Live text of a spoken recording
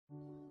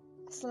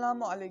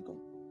Assalamu alaikum.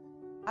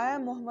 I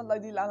am Muhammad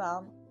Adeel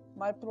Alam.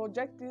 My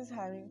project is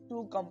having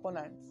two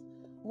components.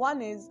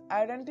 One is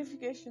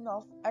identification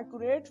of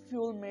accurate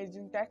fuel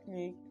measuring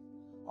technique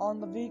on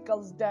the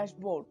vehicle's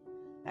dashboard,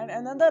 and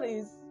another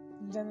is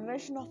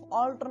generation of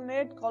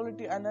alternate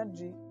quality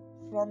energy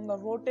from the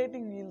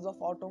rotating wheels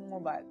of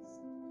automobiles,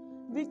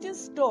 which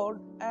is stored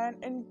and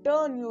in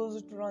turn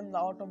used to run the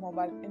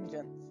automobile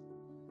engines.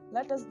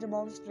 Let us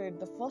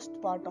demonstrate the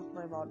first part of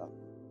my model.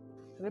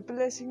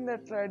 Replacing the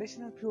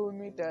traditional fuel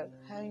meter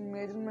having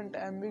measurement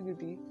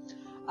ambiguity,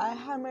 I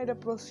have made a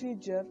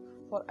procedure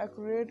for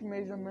accurate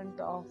measurement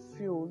of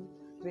fuel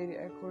very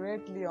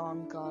accurately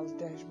on car's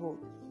dashboard,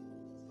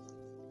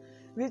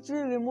 which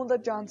will remove the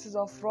chances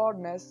of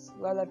fraudness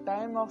by the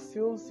time of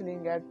fuel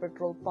filling at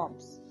petrol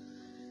pumps.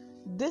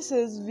 This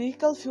is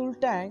vehicle fuel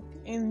tank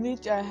in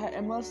which I have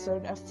immersed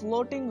a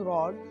floating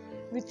rod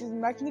which is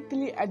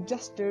mechanically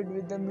adjusted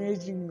with the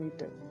measuring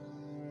meter.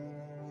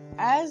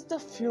 As the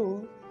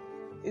fuel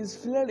is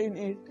filled in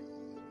it,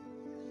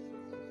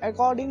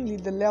 accordingly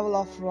the level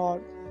of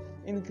rod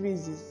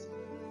increases,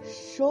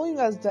 showing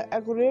us the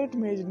accurate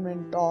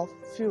measurement of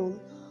fuel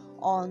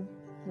on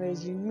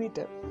measuring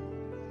meter.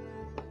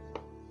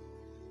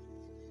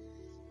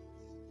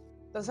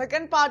 The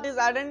second part is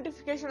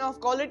identification of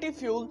quality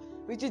fuel,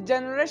 which is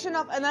generation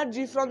of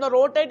energy from the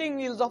rotating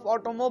wheels of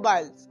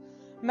automobiles.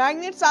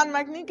 Magnets are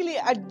mechanically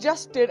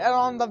adjusted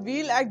around the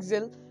wheel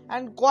axle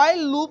and coil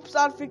loops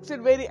are fixed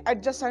very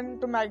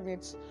adjacent to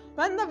magnets.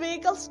 When the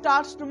vehicle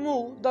starts to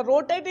move, the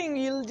rotating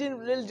wheel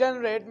will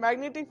generate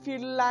magnetic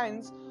field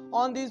lines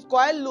on these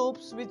coil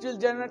loops, which will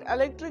generate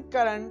electric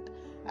current,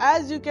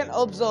 as you can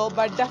observe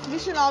by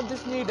definition of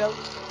this needle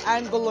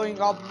and glowing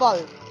of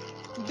bulb.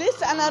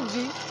 This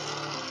energy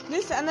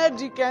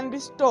can be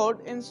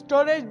stored in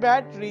storage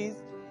batteries,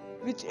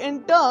 which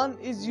in turn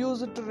is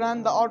used to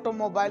run the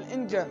automobile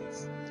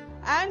engines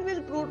and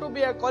will prove to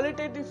be a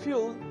qualitative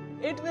fuel.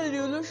 It will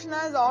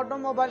revolutionize the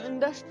automobile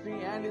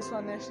industry and is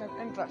of national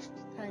interest.